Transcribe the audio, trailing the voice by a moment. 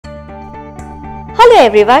Hello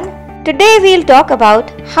everyone, today we'll talk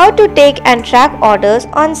about how to take and track orders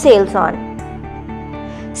on SalesOn.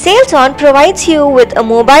 SalesOn provides you with a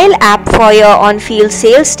mobile app for your on-field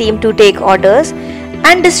sales team to take orders,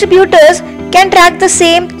 and distributors can track the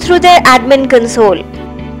same through their admin console.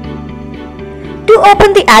 To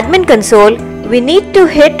open the admin console, we need to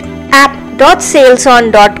hit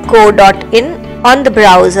app.saleson.co.in on the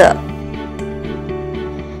browser.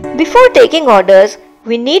 Before taking orders,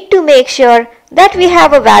 we need to make sure that we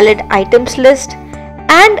have a valid items list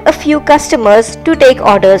and a few customers to take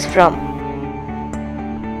orders from.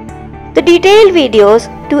 The detailed videos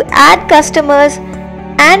to add customers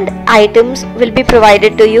and items will be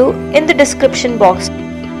provided to you in the description box.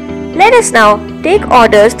 Let us now take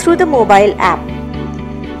orders through the mobile app.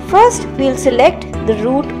 First, we'll select the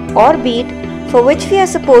route or beat for which we are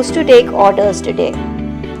supposed to take orders today.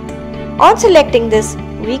 On selecting this,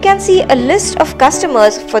 we can see a list of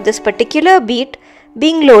customers for this particular beat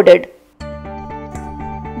being loaded.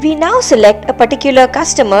 We now select a particular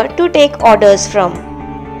customer to take orders from.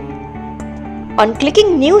 On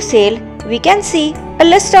clicking New Sale, we can see a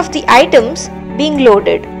list of the items being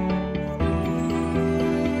loaded.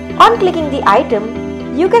 On clicking the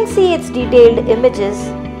item, you can see its detailed images,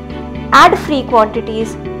 add free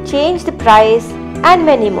quantities, change the price, and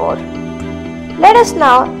many more. Let us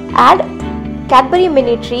now add Cadbury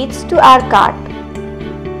mini treats to our cart.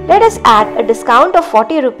 Let us add a discount of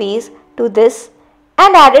 40 rupees to this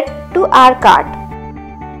and add it to our cart.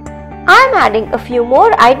 I am adding a few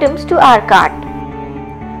more items to our cart.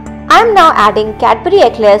 I am now adding Cadbury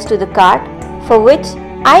eclairs to the cart, for which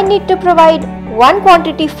I need to provide 1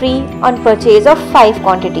 quantity free on purchase of 5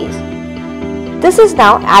 quantities. This is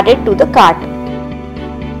now added to the cart.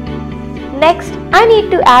 Next, I need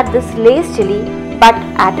to add this Lay's chili but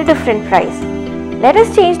at a different price. Let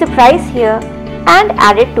us change the price here and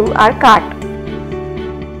add it to our cart.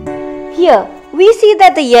 Here, we see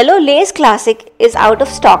that the yellow Lay's Classic is out of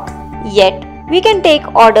stock, yet we can take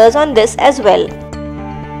orders on this as well.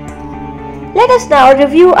 Let us now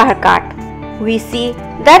review our cart. We see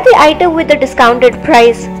that the item with the discounted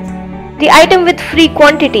price, the item with free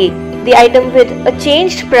quantity, the item with a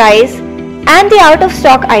changed price, and the out of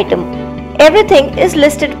stock item, everything is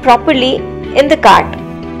listed properly in the cart.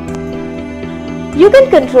 You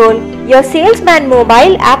can control your Salesman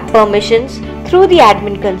mobile app permissions through the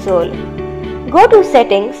admin console. Go to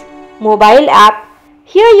Settings, Mobile App.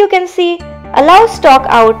 Here you can see Allow Stock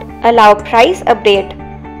Out, Allow Price Update,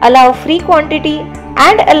 Allow Free Quantity,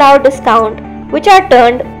 and Allow Discount, which are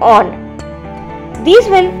turned on. These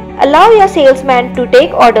will allow your salesman to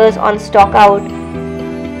take orders on stock out,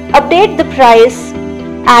 update the price,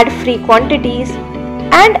 add free quantities,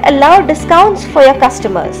 and allow discounts for your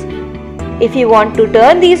customers. If you want to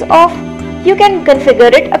turn these off, you can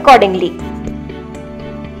configure it accordingly.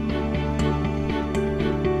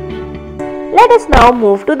 Let us now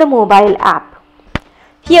move to the mobile app.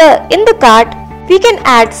 Here in the cart, we can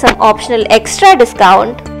add some optional extra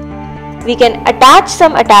discount. We can attach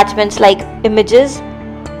some attachments like images,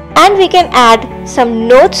 and we can add some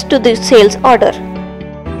notes to the sales order.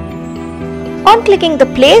 On clicking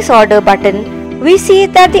the Place Order button, we see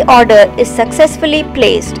that the order is successfully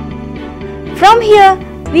placed. From here,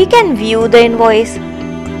 we can view the invoice,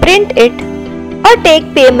 print it, or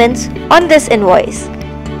take payments on this invoice.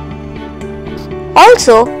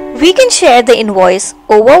 Also, we can share the invoice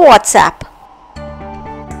over WhatsApp.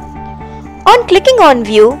 On clicking on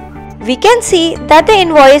View, we can see that the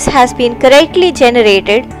invoice has been correctly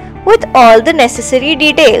generated with all the necessary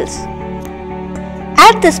details.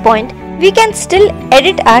 At this point, we can still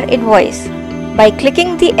edit our invoice by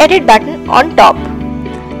clicking the Edit button on top.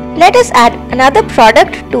 Let us add another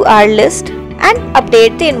product to our list and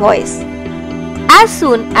update the invoice. As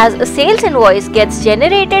soon as a sales invoice gets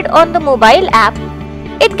generated on the mobile app,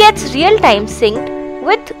 it gets real-time synced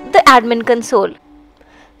with the admin console.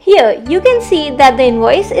 Here you can see that the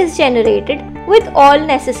invoice is generated with all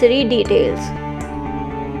necessary details.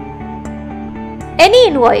 Any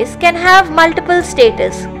invoice can have multiple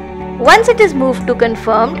status. Once it is moved to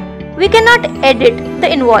confirmed, we cannot edit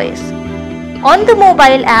the invoice. On the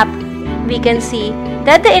mobile app, we can see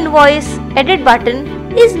that the invoice edit button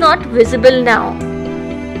is not visible now.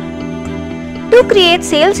 To create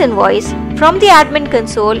sales invoice from the admin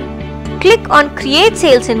console, click on Create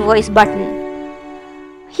Sales Invoice button.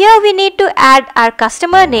 Here we need to add our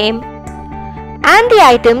customer name and the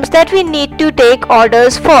items that we need to take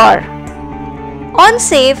orders for. On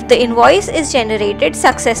save, the invoice is generated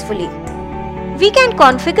successfully. We can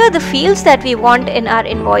configure the fields that we want in our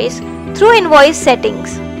invoice through invoice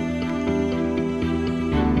settings.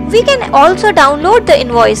 We can also download the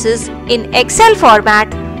invoices in Excel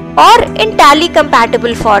format or in Tally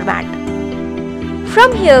compatible format.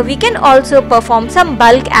 From here we can also perform some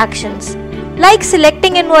bulk actions like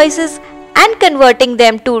selecting invoices and converting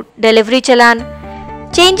them to delivery challan,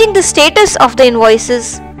 changing the status of the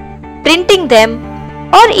invoices, printing them,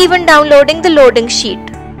 or even downloading the loading sheet.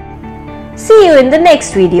 See you in the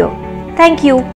next video. Thank you.